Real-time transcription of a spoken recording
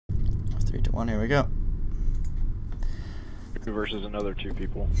3, 2, 1, here we go. Versus another 2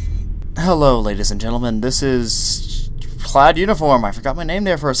 people. Hello, ladies and gentlemen. This is Plaid Uniform. I forgot my name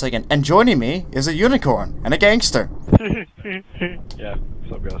there for a second. And joining me is a unicorn and a gangster. Yeah,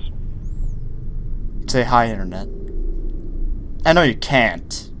 what's up, guys? Say hi, internet. I know you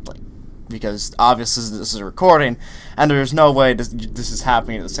can't, because obviously this is a recording, and there's no way this is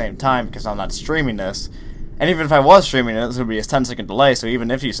happening at the same time because I'm not streaming this. And even if I was streaming it, this would be a 10-second delay, so even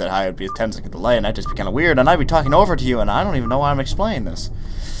if you said hi, it would be a 10-second delay, and that'd just be kind of weird, and I'd be talking over to you, and I don't even know why I'm explaining this.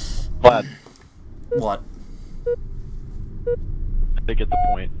 Plaid. What? They get the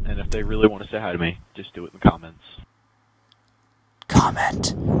point, and if they really want to say hi to me, just do it in the comments.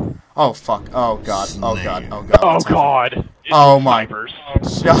 Comment. Oh, fuck. Oh, God. Oh, God. Oh, God. Oh, God! Oh, my. Snipers.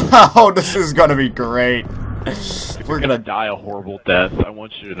 Oh, this is gonna be great. We're gonna die a horrible death. I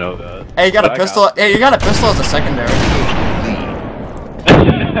want you to know that. Hey, you got a pistol? Hey, you got a pistol as a secondary.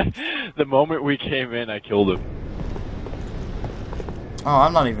 The moment we came in, I killed him. Oh,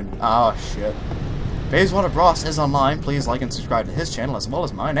 I'm not even. Oh, shit. Bayswater Bros is online. Please like and subscribe to his channel as well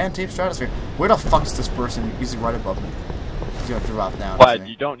as mine and Team Stratosphere. Where the fuck is this person? He's right above me. He's gonna drop down. But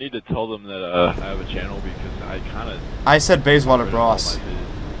you don't need to tell them that I have a channel because I kind of. I said Bayswater Bros.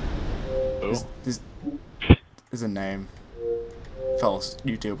 Who? Is a name. Fellow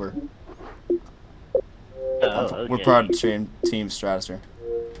YouTuber. Oh, okay. We're proud to stream Team Stratosphere.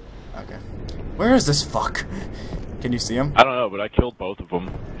 Okay. Where is this fuck? Can you see him? I don't know, but I killed both of them.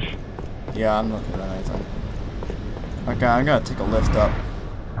 Yeah, I'm not doing anything. Okay, I'm gonna take a lift up.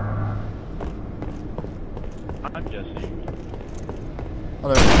 I'm guessing.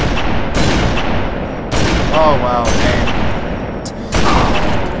 Oh, there. Oh wow, man.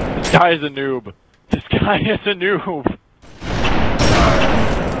 This guy is a noob. This guy is a noob.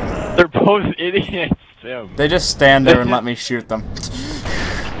 They're both idiots. Damn. They just stand there and let me shoot them.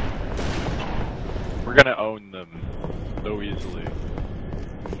 We're gonna own them so easily.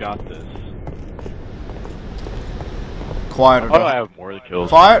 We got this. Quiet or How do I have more kills?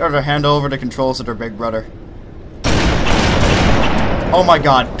 quiet or to hand over the controls to their big brother. Oh my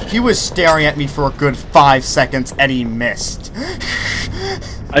god, he was staring at me for a good 5 seconds and he missed.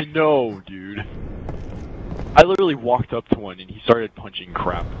 I know, dude. I literally walked up to one and he started punching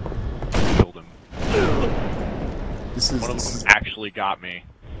crap. Killed him. One of them actually got me.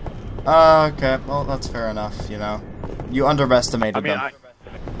 Okay, well that's fair enough, you know. You underestimated them.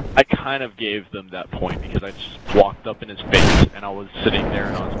 I kind of gave them that point because I just walked up in his face and I was sitting there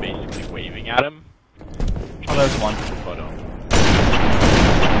and I was basically waving at him. Oh, there's one. But,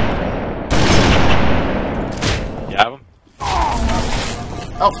 you have him?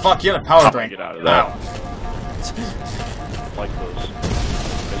 Oh fuck, you had a power drain. Get out of that. Like those.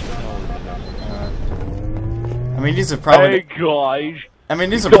 I mean, these are probably. Hey guys. I mean,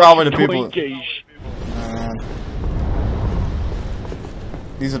 these are probably the people.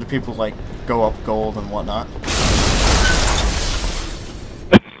 These are the people like go up gold and whatnot.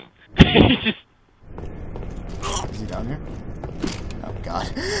 Is he down here? Oh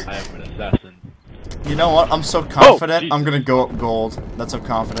god. I am an assassin. You know what? I'm so confident Oh, I'm gonna go up gold. That's how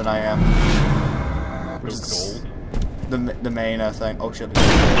confident I am. Which is gold? The main thing. Oh shit.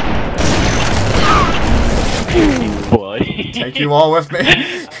 Boy. Take you all with me.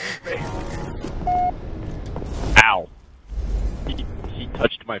 Ow. He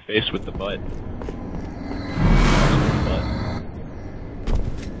touched my face with the butt.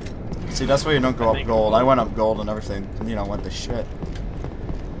 See, that's why you don't go up gold. I went up gold and everything, you know, went to shit.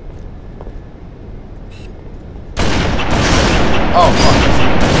 Oh, fuck.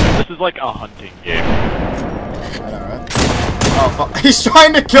 This is like a hunting game. I know, right? Oh, fuck. He's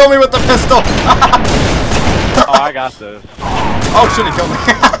trying to kill me with the pistol! Oh, I got this. Oh, shit, he killed me.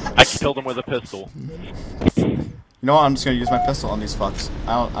 I killed him with a pistol. You know what? I'm just gonna use my pistol on these fucks.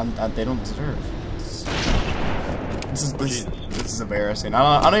 They don't deserve. This is embarrassing.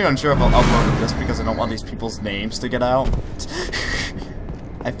 I'm not even sure if I'll upload this because I don't want these people's names to get out.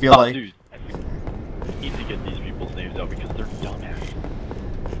 I feel like... Dude, I need to get these people's names out because they're dumbass.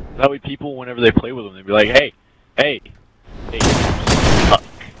 That way people, whenever they play with them, they'd be like, hey, suck.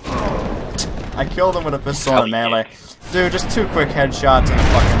 I killed him with a pistol and a melee. Dude, just 2 quick headshots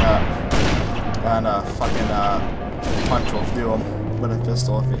and a fucking, punch will do him with a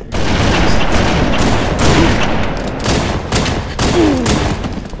pistol if it...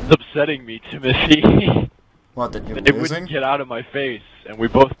 It's upsetting me, Timothy. What, that you're It losing? wouldn't get out of my face, and we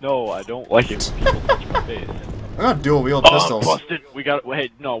both know I don't like it when people touch my face. I'm gonna dual wield Oh, pistols. busted! We got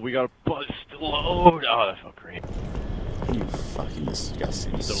to bust the load! Oh, that felt great. You fucking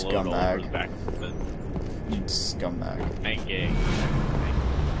disgusting The load all over the scumbag. back of it. You scumbag. Ain't gay.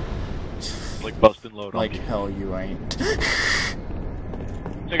 like busting load Like on people. hell you ain't.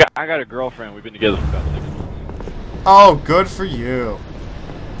 I got a girlfriend. We've been together for about 6 months. Oh, good for you.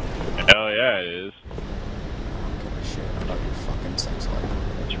 Hell yeah, it is. I don't give a shit about your fucking sex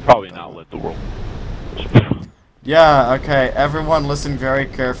life. Should probably not let the world. Yeah, okay, everyone listen very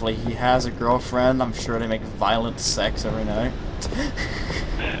carefully. He has a girlfriend. I'm sure they make violent sex every night.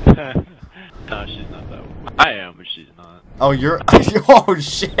 No, she's not that one. I am, but she's not. Oh, you're. Oh,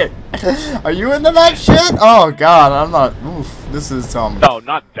 shit. Are you into that shit? Oh, God, I'm not. Oof. This is, No,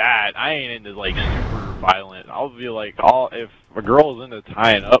 not that. I ain't into, like, super violent. I'll be like, if a girl's into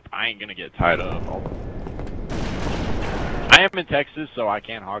tying up, I ain't gonna get tied up. I am in Texas, so I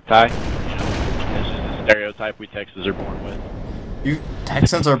can't hog tie. You know, it's just a stereotype we Texans are born with. You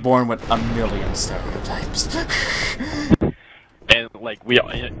Texans are born with a million stereotypes. And like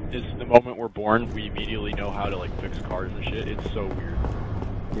it's the moment we're born, we immediately know how to like fix cars and shit. It's so weird.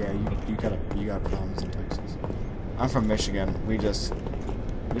 Yeah, you got problems in Texas. I'm from Michigan. We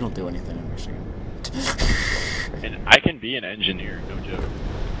don't do anything in Michigan. And I can be an engineer, no joke.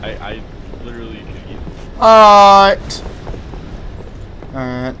 I literally can. Alright.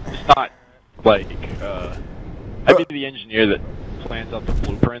 It's not like I'd be the engineer that plans out the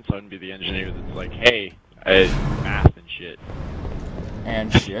blueprints. I wouldn't be the engineer that's like, hey, math and shit.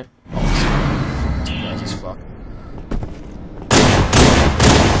 And shit. Oh, surprised as fuck.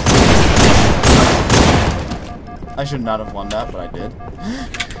 I should not have won that, but I did.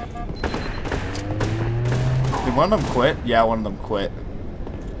 Did one of them quit? Yeah, one of them quit.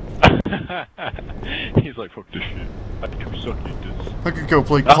 He's like, fuck this shit. I can suck at this. I could go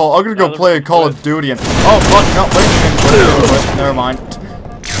play I'm gonna go play a Call of Duty and oh fuck no wait, never mind.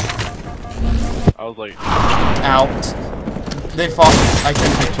 I was like out. They fought. I can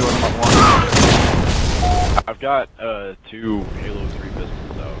take two of them at once. I've got 2 Halo 3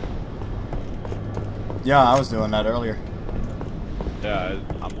 pistols out. Yeah, I was doing that earlier. Yeah,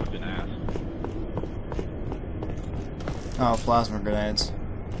 I'm whipping ass. Oh, plasma grenades.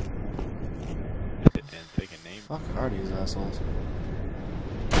 And take a name. Fuck are these assholes?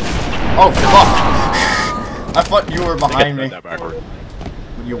 Oh fuck! I thought you were behind me. That backward.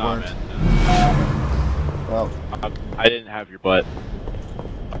 But you weren't. Man, Well, I didn't have your butt.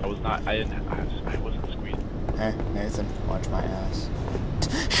 I wasn't squeezing. hey Nathan, watch my ass.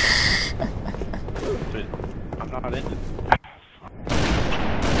 But I'm not into.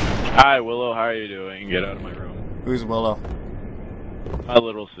 Hi Willow, how are you doing? Get out of my room. Who's Willow? My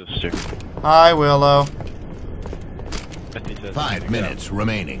little sister. Hi Willow. 5 minutes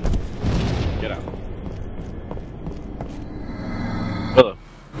remaining. Get out. Willow.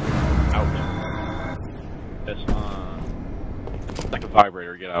 Out. That's like a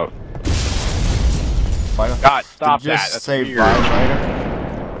vibrator. Get out. God, stop Did you that. just That's say weird. vibrator?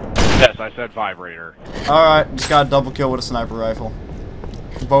 Yes, I said vibrator. Alright, just got a double kill with a sniper rifle.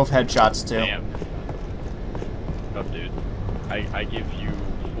 Both headshots too. Damn. Up, dude. I give you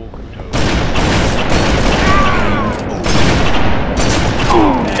full kudos.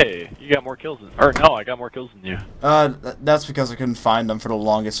 Hey, you got more kills than, or no, I got more kills than you. That's because I couldn't find them for the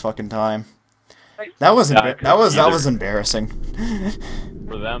longest fucking time. That was Yeah, that was embarrassing.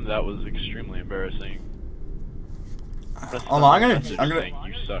 For them, that was extremely embarrassing. Hold on, I'm gonna saying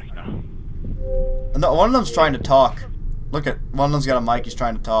you suck now. No, one of them's trying to talk. Look at one of them's got a mic. He's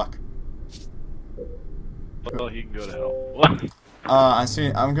trying to talk. Well, he can go to hell. I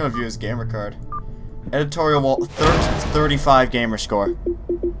see. I'm gonna view his gamer card. Editorial wall 35 gamer score.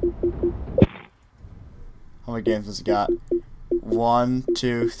 How many games has he got? 1,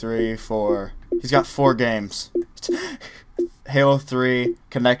 2, 3, 4. He's got 4 games. Halo 3,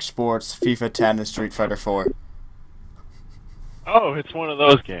 Connect Sports, FIFA 10, and Street Fighter 4. Oh, it's one of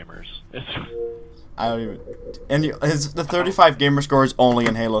those gamers. It's... I don't even. And the 35 gamer score is only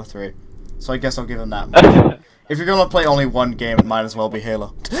in Halo 3, so I guess I'll give him that. If you're gonna play only one game, it might as well be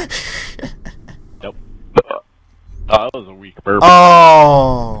Halo. Nope. That was a weak burp.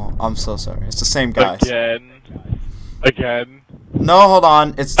 Oh, I'm so sorry. It's the same guys. Again. No, hold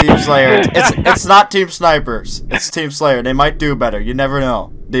on. It's Team Slayer. It's not Team Snipers. It's Team Slayer. They might do better. You never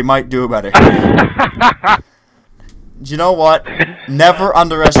know. They might do better. You know what? Never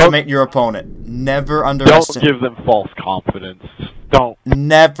underestimate your opponent. Never underestimate. Don't give them false confidence. Don't.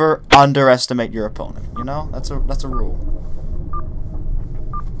 Never underestimate your opponent. You know, that's a rule.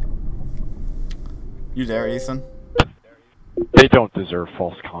 You there, Ethan? They don't deserve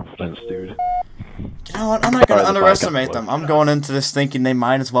false confidence, dude. You know what? I'm not gonna underestimate them. I'm going into this thinking they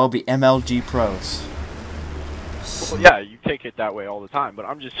might as well be MLG pros. Well, yeah, you take it that way all the time, but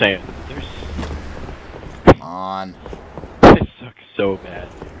I'm just saying, Come on. they suck so bad.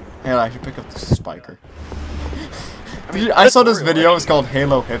 Hey, I should pick up the spiker. Dude, I saw this video, it's called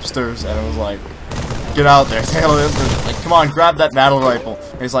Halo Hipsters, and it was like, get out there, it's Halo Hipsters. Like, come on, grab that battle rifle.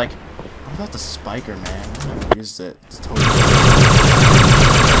 And he's like, what about the spiker, man? I never used it. It's totally...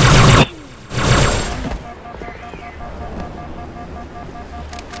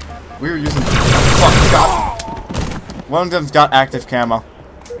 We were using... Fuck, God. One of them's got active camo.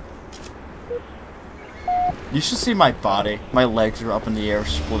 You should see my body. My legs are up in the air,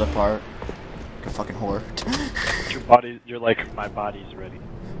 split apart. Like a fucking whore. You're like, my body's ready.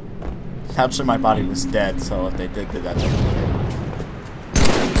 Actually, my body was dead, so if they did that,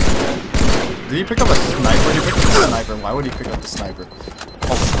 did he pick up a sniper? He picked up a sniper. Why would he pick up the sniper?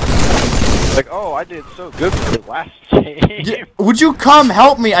 Oh. Like, oh, I did so good for the last game. Yeah, would you come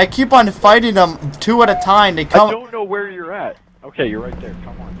help me? I keep on fighting them 2 at a time. They come. I don't know where you're at. Okay, you're right there.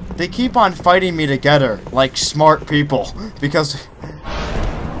 Come on. They keep on fighting me together, like smart people, because...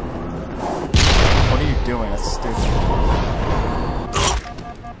 What are you doing? That's stupid.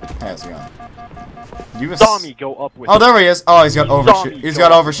 Hey, how's it going? You saw me go up with... Oh, there he is! Oh, he's got overshield. He's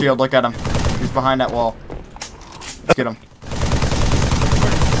got up. overshield, look at him. He's behind that wall. Let's get him.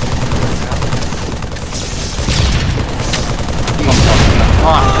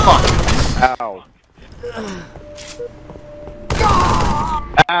 Oh, fuck. Ow.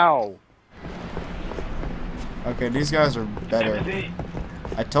 Ow! Okay, these guys are better.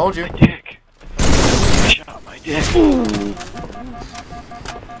 I told you. My dick. I shot my dick. Hey,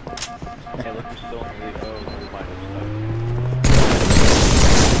 look, we're still in the lead. Oh, never mind.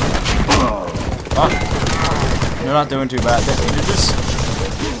 Fuck. They're not doing too bad. They're just...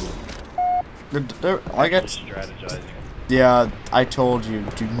 I get... Strategizing. Yeah, I told you,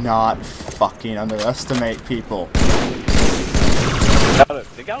 do not fucking underestimate people.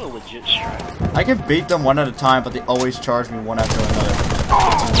 They got a legit strat. I can beat them one at a time, but they always charge me one after another.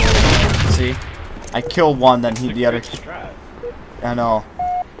 See? I kill one, then the other... Strat. I know.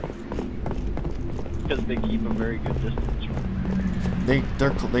 Because they keep a very good distance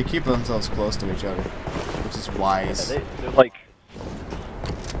from They keep themselves close to each other, which is wise. Yeah, they're like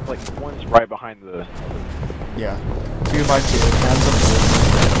one's right behind the... Yeah. 2 by 2, hands up.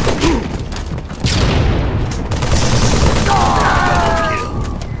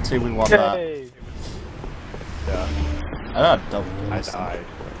 See, we won that. Yeah. I got a double kill. I died.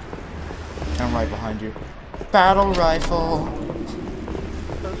 I'm right behind you. Battle rifle.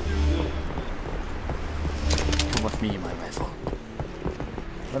 Come with me, my rifle.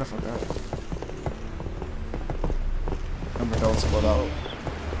 What if I forgot? Remember, don't split up.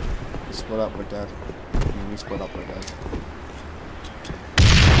 We split up, we're dead. We split up, we're dead.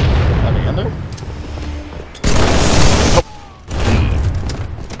 Are they under?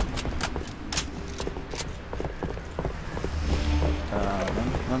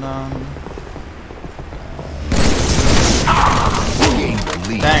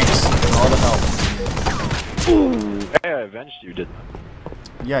 Thanks. All the help. Hey, I avenged you, didn't I?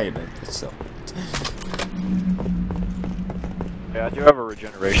 Yeah, you did. But still. Yeah, I do have a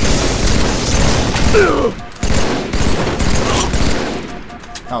regeneration.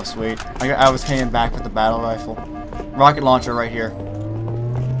 Oh, sweet. I was hanging back with the battle rifle. Rocket launcher right here.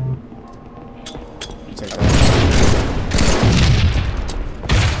 Take that.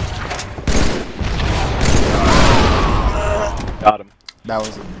 Got him. That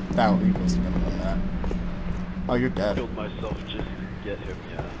was he wasn't gonna win that. Oh, you're dead. Killed myself just to get him,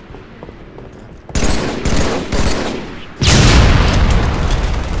 yeah.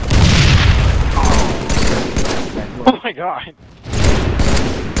 Oh my god!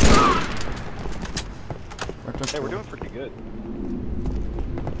 Hey, we're doing pretty good.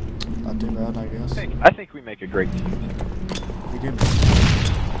 Not too bad, I guess. I think we make a great team. We do.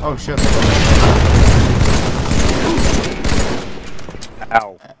 Oh shit.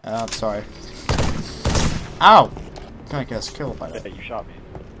 Ow. I'm sorry. Ow! Can't get a kill by that. Yeah, you shot me.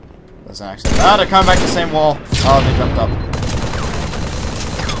 That was an accident. Ah, they're coming back to the same wall. Oh, they jumped up.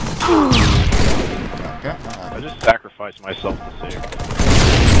 Okay. I just sacrificed myself to save.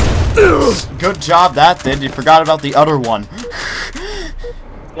 Good job that did. You forgot about the other one.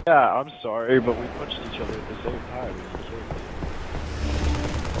 Yeah, I'm sorry, but we punched each other at the same time.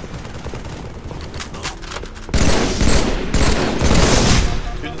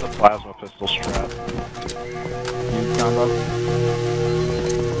 Using the plasma pistol strap. You combo?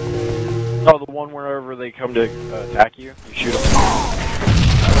 Oh, the one wherever they come to attack you, you shoot them.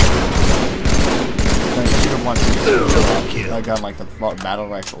 No, you shoot him once. I got like the battle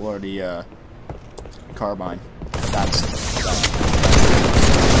rifle or the carbine. That's.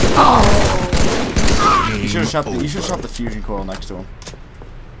 You should have shot the fusion coil next to him.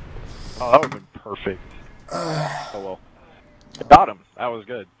 Oh, that would've been perfect. Oh well. I got him. That was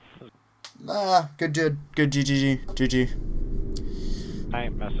good. Good dude. Good GG. I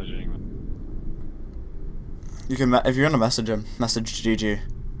ain't messaging them. You can, if you're gonna message him, message GG.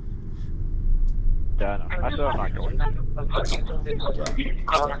 Yeah, I know. I said I'm not going.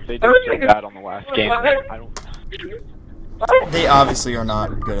 They did so bad on the last game. I don't. They obviously are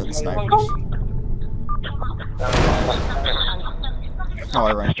not good at the snipers. Oh,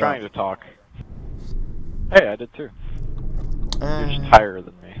 I I was ranked trying up. to talk. Hey, I did too. You're just higher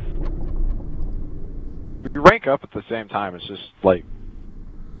than me. If you rank up at the same time, it's just like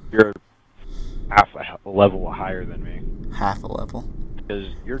you're half a level higher than me. Half a level. Because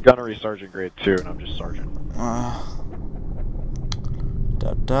you're gunnery sergeant grade 2, and I'm just sergeant.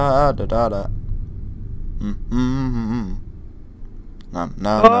 Da da da da da.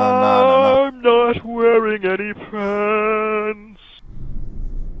 No. I'm not wearing any pants.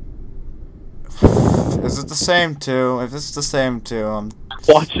 Is it the same too? If it's the same too, I'm.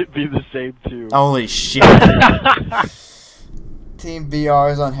 Watch it be the same too. Holy shit! Team BR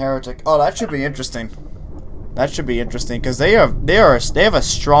is on Heretic. Oh, that should be interesting. That should be interesting because they have a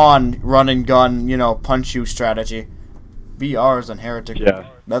strong run and gun, you know, punch you strategy. BR is on Heretic. Yeah.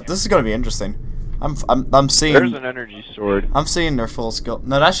 This is gonna be interesting. I'm seeing. There's an energy sword. I'm seeing their full skill.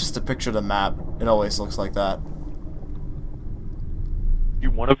 No, that's just a picture of the map. It always looks like that.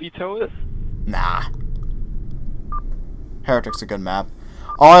 You want to veto it? Nah. Heretic's a good map.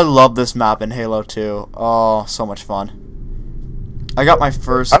 Oh, I love this map in Halo 2. Oh, so much fun. I got my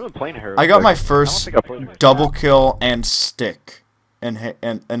first. I've been playing Heretic. I got my first I don't think I played double kill and stick in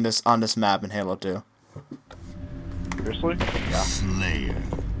this on this map in Halo 2. Seriously? Yeah. Slayer.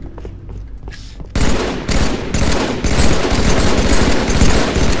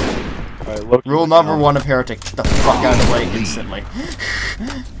 Alright, Loki, Rule number 1 of Heretic: get the fuck out of the way instantly.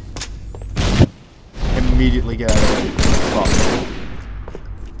 Immediately get out of the way. Fuck.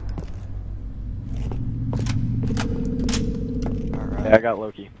 Yeah, I got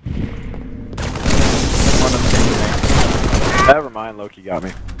Loki. One of them. Never mind, Loki got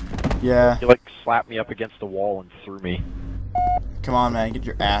me. Yeah. He like slapped me up against the wall and threw me. Come on, man. Get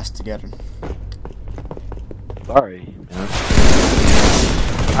your ass together. Sorry, man.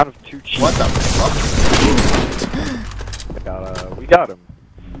 Out of 2 cheats. What the fuck? We got him.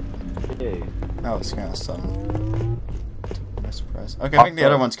 Yay. That was kind of sudden. No surprise. Okay, I think the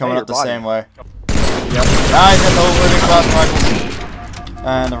other one's coming up the same way. Yep. I hit the living class rifle.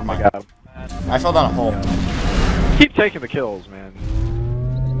 Never I mind. got him. I fell down a hole. Keep taking the kills, man.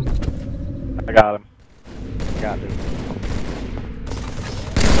 I got him. Got him.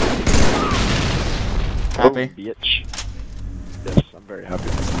 Happy? Oh, bitch. Yes, I'm very happy.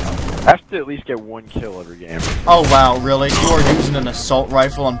 I have to at least get 1 kill every game. Oh wow, really? You are using an assault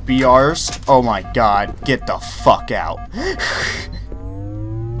rifle on BRs? Oh my god, get the fuck out.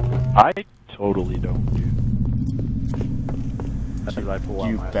 I totally don't, dude. As I pull out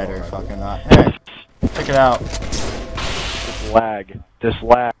You my better assault fucking not. Hey, check it out. This lag. This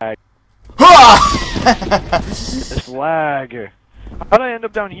lag. This lag. How'd I end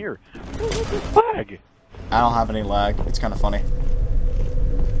up down here? What is this lag? I don't have any lag. It's kind of funny.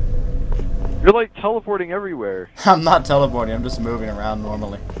 You're like teleporting everywhere. I'm not teleporting, I'm just moving around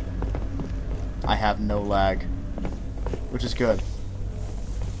normally. I have no lag. Which is good.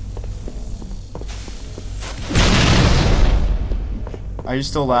 Are you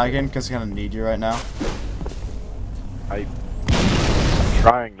still lagging? Because I kind of need you right now. I'm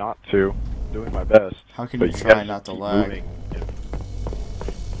trying not to. Doing my best. How can but you try guys not to keep lag? moving.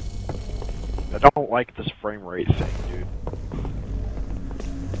 I don't like this frame rate thing, dude.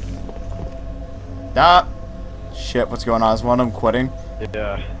 Ah! Shit, what's going on? Is one of them quitting?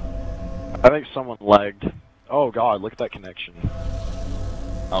 Yeah. I think someone lagged. Oh god, look at that connection.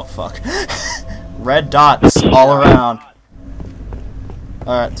 Oh, fuck. Red dots all around.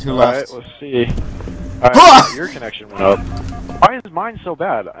 Alright, 2 left. Alright, let's see. Alright, your connection went up. Why is mine so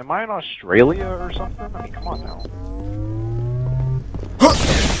bad? Am I in Australia or something? I mean, come on now.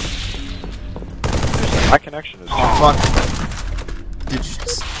 My connection is Fuck. Did you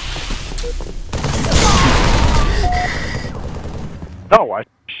just... No, I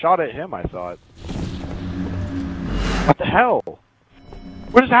shot at him, I thought. What the hell?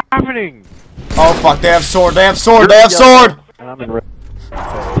 What is happening? Oh fuck, they have sword, they have sword, they have sword! And I'm in red.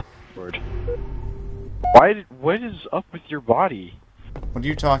 Oh, sword. What is up with your body? What are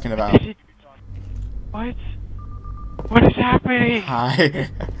you talking about? What? What is happening? Hi.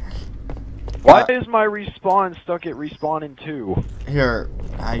 Why is my respawn stuck at respawn in 2? Here,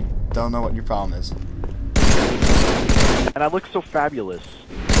 I don't know what your problem is. And I look so fabulous.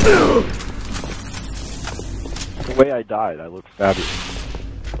 The way I died, I look fabulous.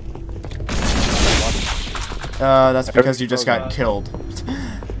 That's because you just got killed.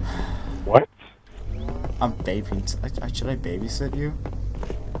 What? I'm babysitting. Should I babysit you?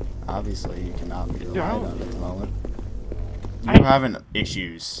 Obviously, you cannot be relied on at the moment. You're having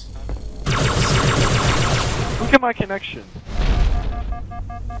issues. Look at my connection.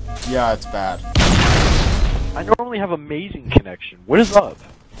 Yeah, it's bad. I normally have amazing connection. What is up?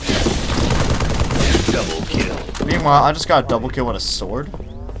 Double kill. Meanwhile, I just got a double kill with a sword.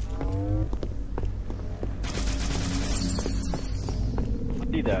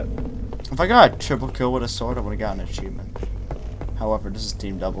 See that? If I got a triple kill with a sword, I would have gotten an achievement. However, this is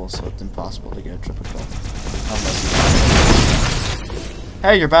team double, so it's impossible to get a triple kill.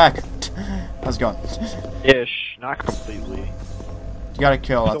 Hey, you're back! How's it going? Ish, not completely. You got a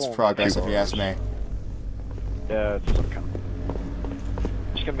kill, Still that's won't progress let if you you ask me. Yeah, it's some kind of...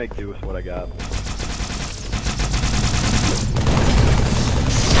 Just gonna make do with what I got.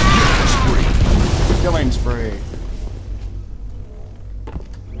 Killing spree.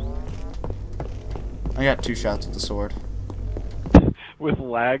 I got 2 shots with the sword. With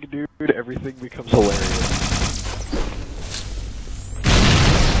lag, dude, everything becomes hilarious.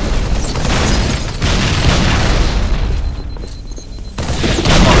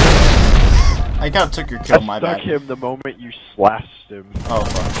 I kinda took your kill, I my stuck bad. him the moment you slashed him. Oh,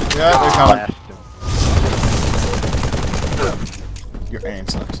 fuck. Yeah, they're coming. Slashed him. Your aim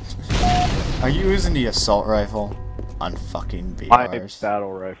sucks. Are you using the assault rifle on fucking My BRs?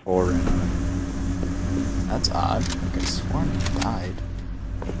 battle rifle ran. That's odd. I could have sworn you died.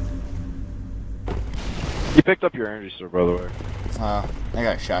 He picked up your energy store, by the way. I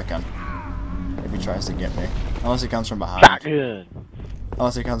got a shotgun. If he tries to get me. Unless he comes from behind. Shotgun!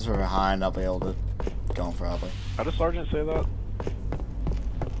 Unless he comes from behind, I'll be able to go him probably. How does Sergeant say that?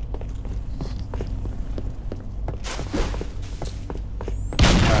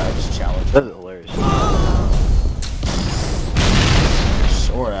 Alright, just challenge. That is hilarious.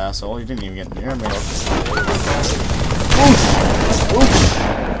 Short asshole, you didn't even get near me.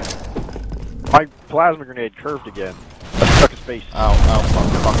 My plasma grenade curved again. I stuck his face. Oh,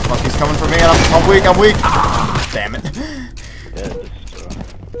 fuck, he's coming for me and I'm weak. Damn it. Yeah,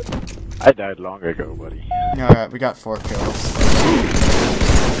 I died long ago, buddy. Alright, we got 4 kills.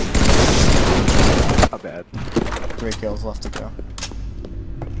 Not bad. 3 kills left to go.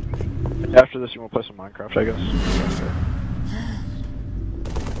 After this, you want to play some Minecraft, I guess? Yeah, sure.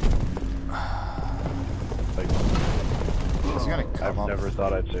 Like, Is he gonna come I've up? never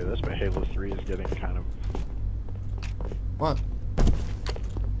thought I'd say this, but Halo 3 is getting kind of... What?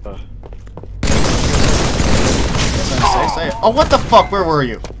 Uh, Say it. Oh, what the fuck? Where were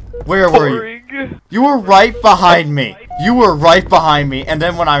you? Where were you? boring. You were right behind me. You were right behind me, and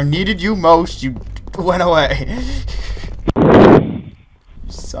then when I needed you most, you went away.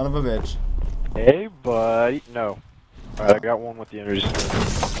 Son of a bitch. Hey, buddy. No. Alright, I got one with the energy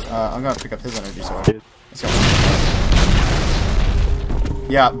sword. I'm gonna pick up his energy sword. Let's go.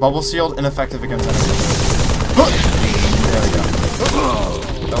 Yeah, bubble sealed, ineffective against energy. There we go.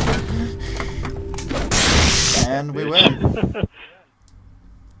 And we win.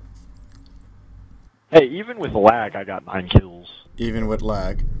 Hey, even with lag, I got 9 kills. Even with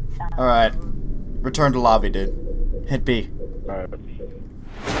lag. Alright. Return to lobby, dude. Hit B.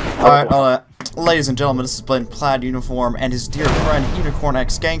 Alright, ladies and gentlemen, this is Blaine Plaid Uniform and his dear friend Unicorn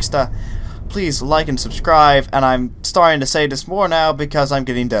X Gangsta. Please like and subscribe, and I'm starting to say this more now because I'm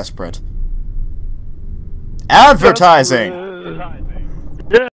getting desperate. Advertising!